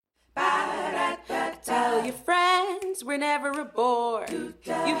we're never a bore.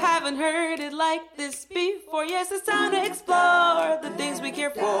 You haven't heard it like this before. Yes, it's time to explore the things we care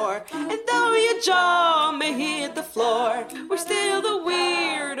for. And though your jaw may hit the floor, we're still the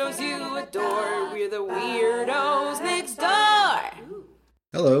weirdos you adore. We're the weirdos next door.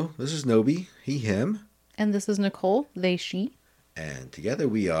 Hello, this is Nobi, he, him. And this is Nicole, they, she. And together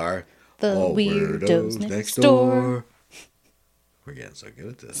we are The all Weirdos Next Door. We're getting so good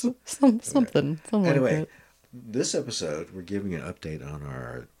at this. Something Anyway, like that. this episode we're giving an update on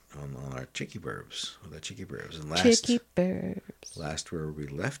our Chicky-Birbs, the Chicky-Birbs. And Chicky-Birbs. last where we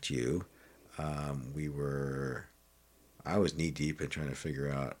left you, I was knee deep in trying to figure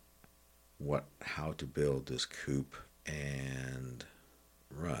out how to build this coop and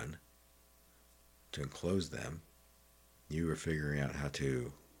run to enclose them. You were figuring out how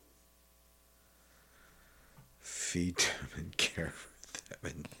to feed them and care for them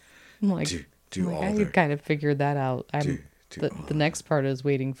and do all I their... kind of figured that out. The next part is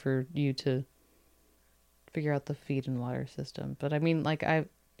waiting for you to figure out the feed and water system. But I mean,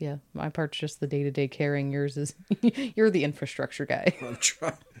 my part's just the day-to-day caring. Yours is, you're the infrastructure guy. I'm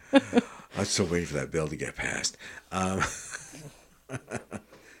trying. I'm still waiting for that bill to get passed.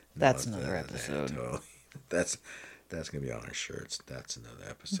 That's another episode. Totally. That's going to be on our shirts. That's another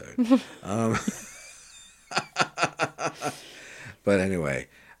episode. But anyway,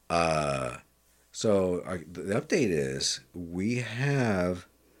 so the update is we have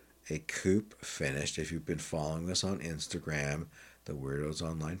a coop finished. If you've been following us on Instagram, the Weirdos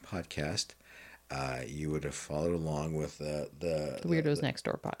Online Podcast, you would have followed along with the Weirdos Next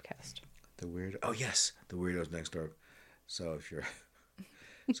Door podcast. The Weirdos Next Door. So if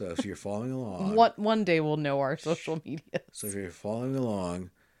you're following along, one day we'll know our social media. So if you're following along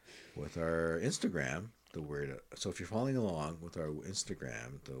with our Instagram, the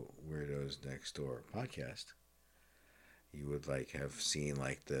Weirdos Next Door podcast, you would have seen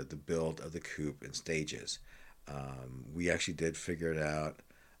the build of the coop in stages. We actually did figure it out.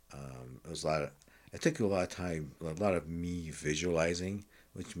 It took a lot of time, a lot of me visualizing,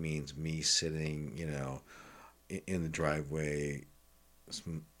 which means me sitting, in the driveway,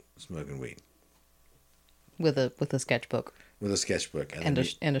 smoking weed with a sketchbook. With a sketchbook and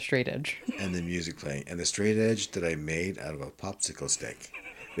a straight edge. And the music playing. And the straight edge that I made out of a popsicle stick.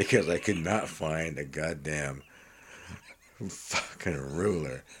 Because I could not find a goddamn fucking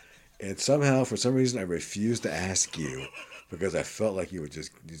ruler. And somehow, for some reason, I refused to ask you. Because I felt like you would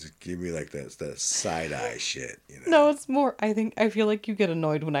just give me that side-eye shit. No, it's more, I feel like you get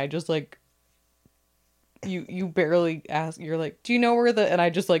annoyed when I just You barely ask. You're like, do you know where and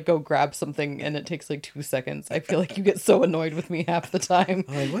I just go grab something and it takes 2 seconds. I feel like you get so annoyed with me half the time.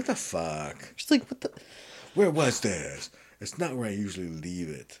 I'm like, what the fuck? Just what the? Where was this? It's not where I usually leave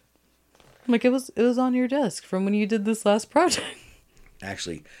it. It was on your desk from when you did this last project.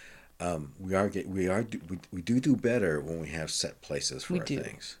 Actually, we do better when we have set places for our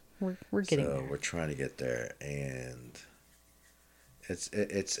things. We're getting there. We're trying to get there, and it's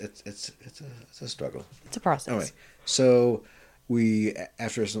a struggle. It's a process. Anyway, so we,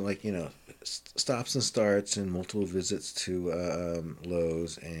 after some stops and starts and multiple visits to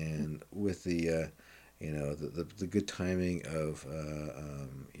Lowe's, and with the good timing of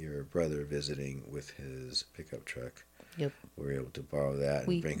your brother visiting with his pickup truck. Yep. We were able to borrow that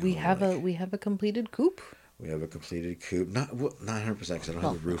and bring we home. We have a completed coop. We have a completed coop. Not 100% because I don't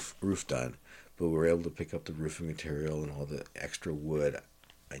have the roof done. But we were able to pick up the roofing material and all the extra wood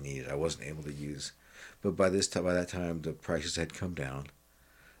I needed. I wasn't able to use, but by that time, the prices had come down,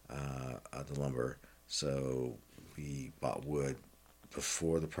 the lumber. So we bought wood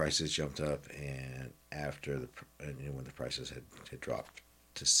before the prices jumped up, and after when the prices had dropped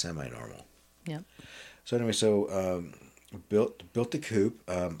to semi-normal. Yeah. So anyway, built the coop.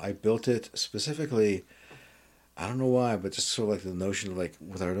 I built it specifically. I don't know why, but just sort of the notion of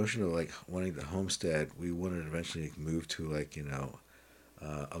with our notion of wanting to homestead, we wanted to eventually move to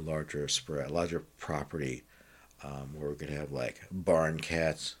a larger spread, a larger property, where we could have barn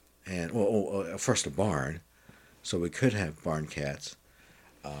cats and first a barn, so we could have barn cats,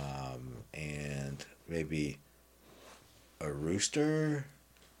 and maybe a rooster,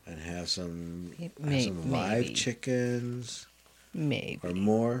 and have some live chickens, maybe or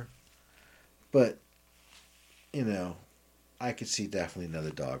more, but. I could see definitely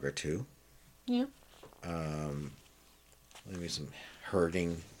another dog or two. Yeah. Maybe some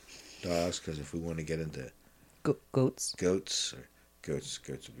herding dogs, because if we want to get into goats would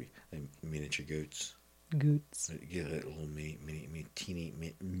be miniature goats. Get a little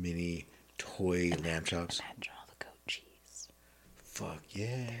mini toy lamb chops. Imagine all the goat cheese. Fuck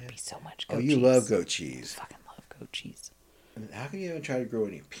yeah! There'd be so much goat cheese. cheese. You love goat cheese. I fucking love goat goat cheese. How can you even try to grow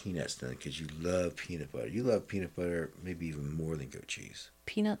any peanuts then? Because you love peanut butter. You love peanut butter maybe even more than goat cheese.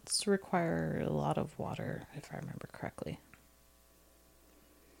 Peanuts require a lot of water, if I remember correctly.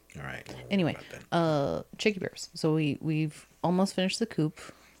 All right. Anyway, Chicky-Birbs. So we've almost finished the coop.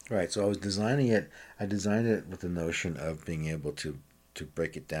 Right. So I was designing it. I designed it with the notion of being able to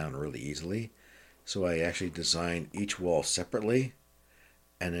break it down really easily. So I actually designed each wall separately,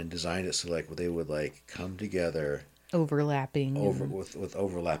 and then designed it so like they would like come together. Overlapping. With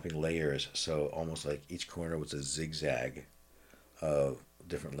overlapping layers. So almost like each corner was a zigzag of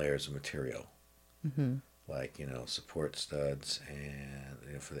different layers of material. Mm-hmm. Like, support studs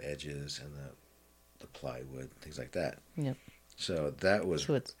and, for the edges and the plywood, things like that. Yep. So that was...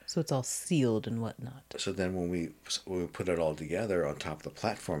 So it's all sealed and whatnot. So then when we put it all together on top of the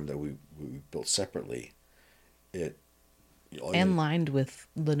platform that we built separately, lined with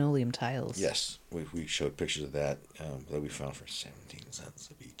linoleum tiles. Yes. We showed pictures of that we found for 17 cents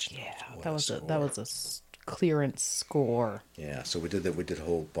of each. Yeah, that was a clearance score. Yeah, so we did that. We did the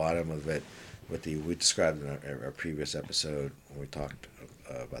whole bottom of it. We described in our previous episode when we talked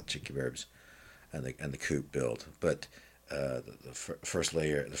about Chicky-Birbs and the coop build. But the first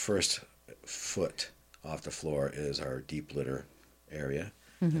layer, the first foot off the floor is our deep litter area,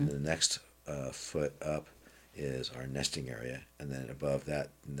 and then the next foot up is our nesting area, and then above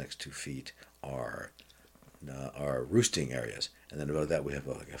that, the next 2 feet are our roosting areas, and then above that we have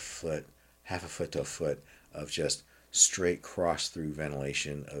like half a foot to a foot of just straight cross through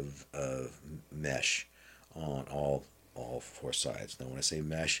ventilation of mesh on all 4 sides. Now when I say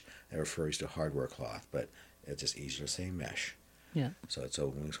mesh, that refers to hardware cloth, but it's just easier to say mesh. Yeah. So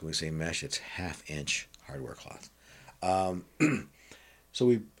when we say mesh, it's 1/2-inch hardware cloth. So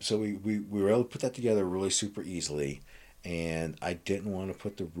we were able to put that together really super easily, and I didn't want to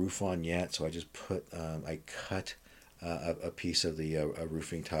put the roof on yet, so I just I cut a piece of the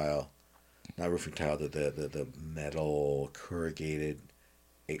roofing tile. Not roofing tile, the metal corrugated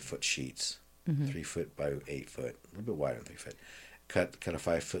 8-foot sheets, 3 foot by 8 foot, a little bit wider than 3 foot. Cut a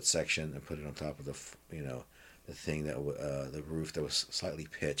 5-foot section and put it on top of the thing that the roof that was slightly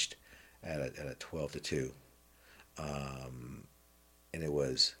pitched at a 12-2, and it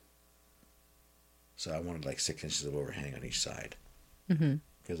was. So I wanted like 6 inches of overhang on each side,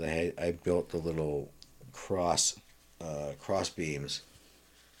 because I built the little cross beams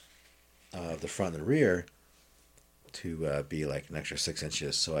of the front and the rear to be like an extra 6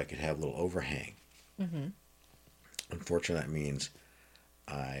 inches, so I could have a little overhang. Unfortunately, that means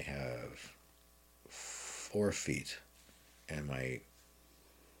I have 4 feet, and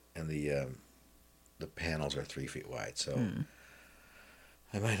the panels are 3 feet wide, so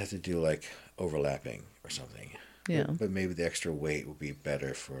I might have to do like overlapping or something. Yeah. But maybe the extra weight would be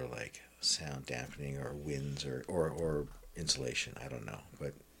better for like sound dampening or winds or insulation. I don't know,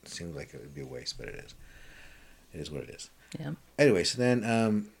 but it seems like it would be a waste, but it is. It is what it is. Yeah. Anyway, so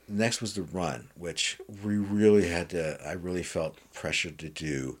then next was the run, which we really I really felt pressured to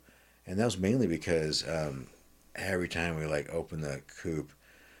do. And that was mainly because every time we like opened the coop,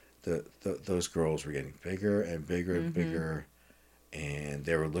 those girls were getting bigger and bigger and bigger, and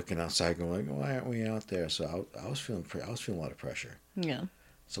they were looking outside going, like, why aren't we out there? So I was feeling a lot of pressure. Yeah.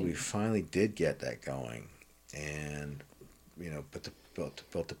 So we finally did get that going, and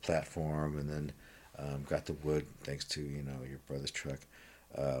built the platform, and then got the wood thanks to your brother's truck.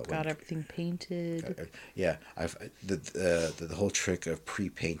 Got everything painted. Yeah, the whole trick of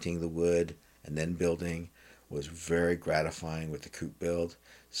pre-painting the wood and then building was very gratifying with the coop build.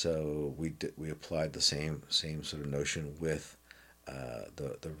 So we applied the same sort of notion with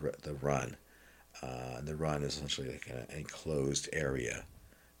the run. The run is essentially like an enclosed area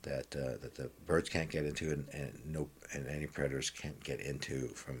that the birds can't get into, and any predators can't get into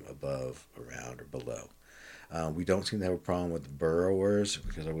from above, around, or below. We don't seem to have a problem with burrowers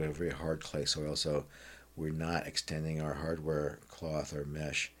because we have very hard clay soil, so we're not extending our hardware cloth or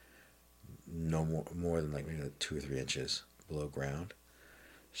mesh no more than like maybe 2 or 3 inches below ground.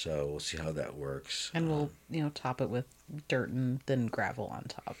 So we'll see how that works. And we'll top it with dirt and then gravel on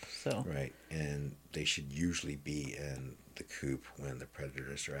top. So right, and they should usually be in the coop when the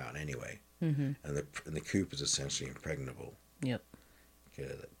predators are out anyway. And the coop is essentially impregnable. Yep.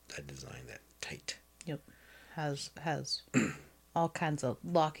 Because I designed that tight. Yep. Has all kinds of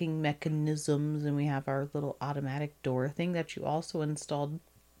locking mechanisms, and we have our little automatic door thing that you also installed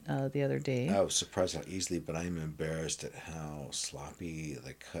the other day. I was surprised how easily, but I'm embarrassed at how sloppy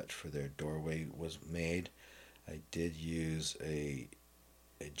the cut for their doorway was made. I did use a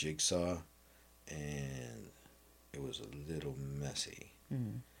jigsaw, and it was a little messy.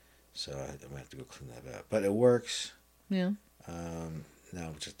 So I'm going to have to go clean that up. But it works. Yeah. Now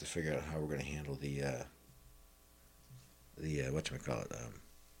we just have to figure out how we're going to handle the whatchamacallit,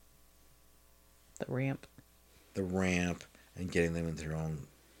 The ramp. the ramp, and getting them into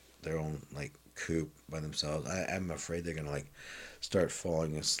their own like coop by themselves. I'm afraid they're going to like start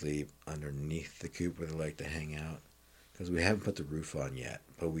falling asleep underneath the coop where they like to hang out, because we haven't put the roof on yet,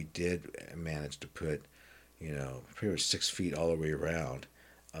 but we did manage to put, pretty much 6 feet all the way around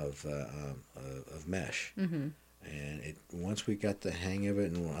of mesh. Mm-hmm. And once we got the hang of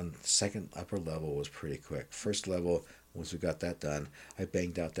it, and on the second upper level was pretty quick. First level, once we got that done, I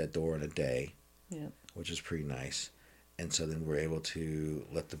banged out that door in a day, Yeah. which is pretty nice. And so then we're able to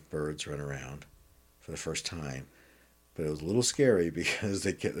let the birds run around for the first time. But it was a little scary because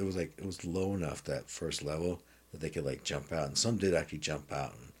it was low enough, that first level, that they could like jump out, and some did actually jump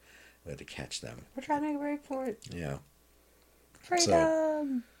out, and we had to catch them. We're trying to make a break for it. Yeah.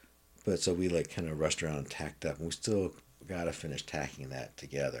 Freedom. So we like kind of rushed around and tacked up, and we still got to finish tacking that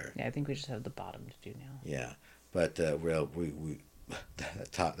together. Yeah, I think we just have the bottom to do now. Yeah, but we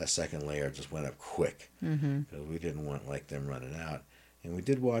that second layer just went up quick, Mm-hmm. because we didn't want like them running out, and we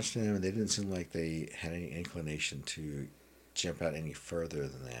did watch them, and they didn't seem like they had any inclination to jump out any further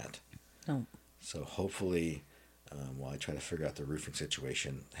than that. No. So hopefully, while I try to figure out the roofing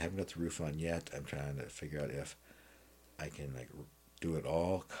situation, I haven't got the roof on yet. I'm trying to figure out if I can like do it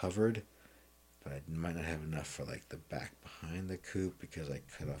all covered, but I might not have enough for like the back behind the coop, because I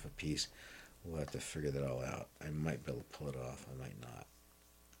cut off a piece. We'll have to figure that all out. I might be able to pull it off. I might not.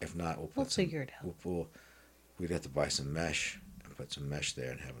 If not, we'll figure it out. We'd have to buy some mesh and put some mesh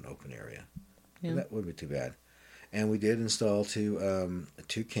there and have an open area. Yeah. That wouldn't be too bad. And we did install two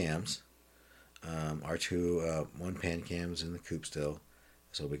cams. Our two one pan cams in the coop still,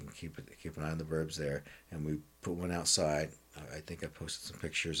 so we can keep an eye on the birds there. And we put one outside. I think I posted some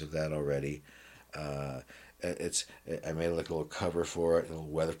pictures of that already. I made like a little cover for it, a little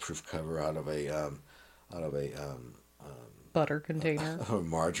weatherproof cover out of a Butter container. a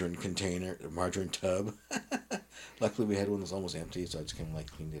margarine container, a margarine tub. Luckily, we had one that was almost empty, so I just kind of like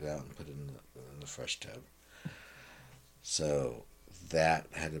cleaned it out and put it in the fresh tub. So that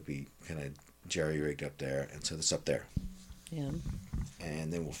had to be kind of jerry-rigged up there, and so it's up there. Yeah.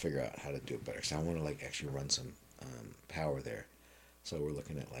 And then we'll figure out how to do it better. So I want to like actually run some power there. So we're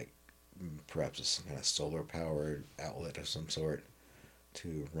looking at like perhaps some kind of solar powered outlet of some sort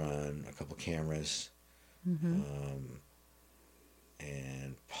to run a couple cameras, Mm-hmm.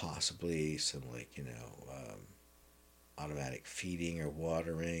 and possibly some like automatic feeding or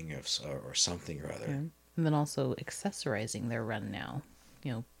watering or something or other. Yeah. And then also accessorizing their run now.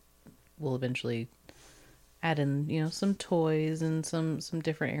 We'll eventually add in, some toys and some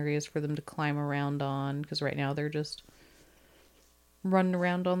different areas for them to climb around on. Because right now they're just running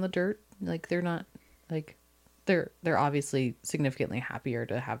around on the dirt. Like they're not like they're obviously significantly happier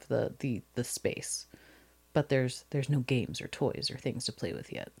to have the space, but there's no games or toys or things to play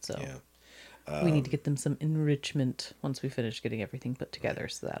with yet. So Yeah. we need to get them some enrichment once we finish getting everything put together.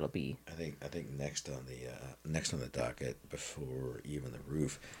 So that'll be. I think next on the docket before even the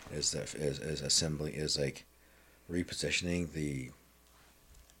roof is like repositioning the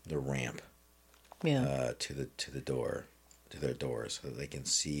ramp. Yeah. To the door, to their doors, so that they can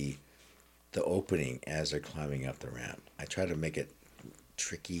see the opening as they're climbing up the ramp. I try to make it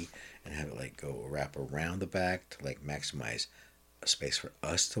tricky and have it like go wrap around the back to like maximize a space for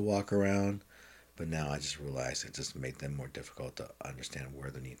us to walk around. But now I just realized it just made them more difficult to understand where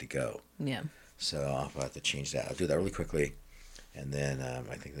they need to go. Yeah. So I'll have to change that. I'll do that really quickly, and then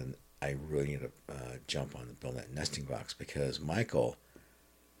I think then I really need to jump on building that nesting box, because Michael,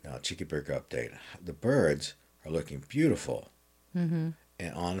 now Chicky-Birb update, the birds are looking beautiful. Mm-hmm.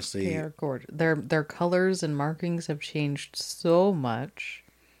 And honestly, They are gorgeous. Their colors and markings have changed so much.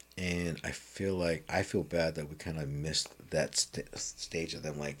 And I feel bad that we kind of missed that stage of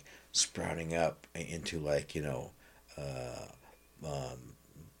them like sprouting up into like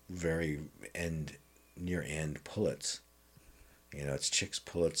very near end pullets. It's chicks,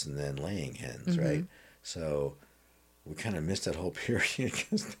 pullets, and then laying hens, Mm-hmm. right? So we kind of missed that whole period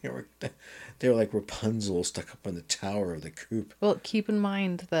because they were like Rapunzel stuck up on the tower of the coop. Well, keep in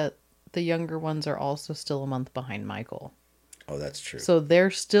mind that the younger ones are also still a month behind Michael. Oh, that's true. So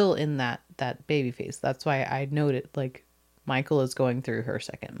they're still in that baby phase. That's why I noted like Michael is going through her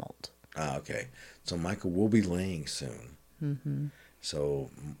second molt. Ah, okay. So Michael will be laying soon. Mm-hmm. So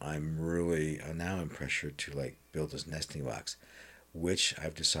I'm pressured to like build this nesting box, which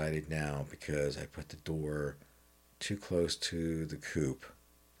I've decided now, because I put the door too close to the coop,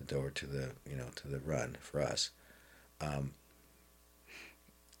 the door to the to the run for us.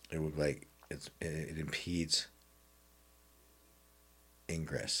 it would like it impedes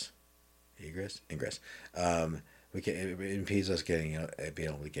ingress. It impedes us being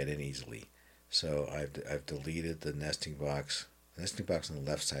able to get in easily. So I've deleted the nesting box. The nesting box on the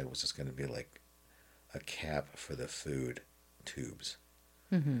left side was just going to be like a cap for the food tubes.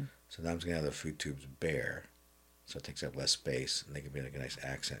 Mm-hmm. So now I'm just going to have the food tubes bare, so it takes up less space, and they can be like a nice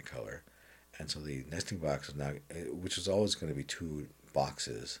accent color. And so the nesting box is now, which is always going to be 2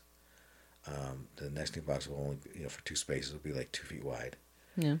 boxes. The nesting box will only, for 2 spaces, will be like 2 feet wide.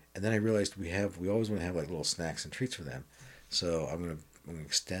 Yeah. And then I realized we always want to have like little snacks and treats for them. So I'm gonna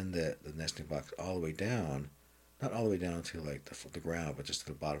extend the nesting box all the way down, not all the way down to like the ground, but just to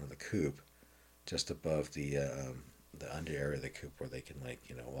the bottom of the coop, just above the under area of the coop where they can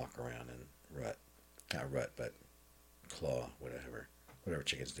walk around and but claw whatever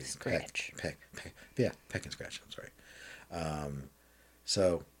chickens do. Scratch. Peck and scratch. I'm sorry.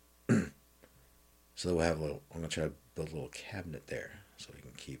 So we'll have I'm gonna try to build a little cabinet there, so we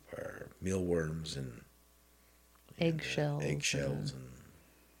can keep our mealworms and eggshells and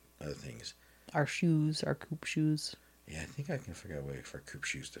other things. Our coop shoes. Yeah, I think I can figure out a way for coop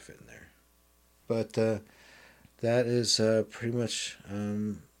shoes to fit in there. But that is pretty much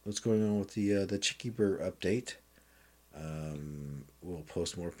what's going on with the Chicky-Birb update. We'll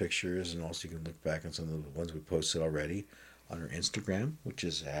post more pictures, and also you can look back on some of the ones we posted already on our Instagram, which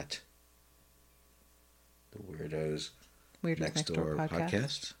is at the Weirdos Next Door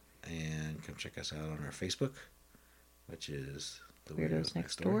podcast. And come check us out on our Facebook, which is the Weirdos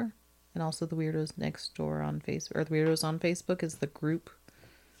Next Door. And also the Weirdos Next Door on Facebook, or the Weirdos on Facebook is the group.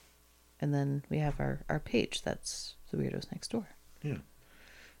 And then we have our page, that's the Weirdos Next Door. Yeah.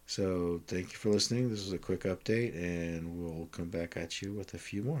 So thank you for listening. This is a quick update, and we'll come back at you with a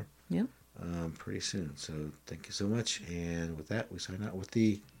few more. Yeah. Pretty soon. So thank you so much. And with that, we sign out with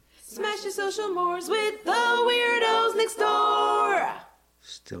the Smash Your Social Mores with the Weirdos Next Door.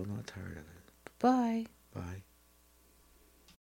 Still not tired of it. Bye.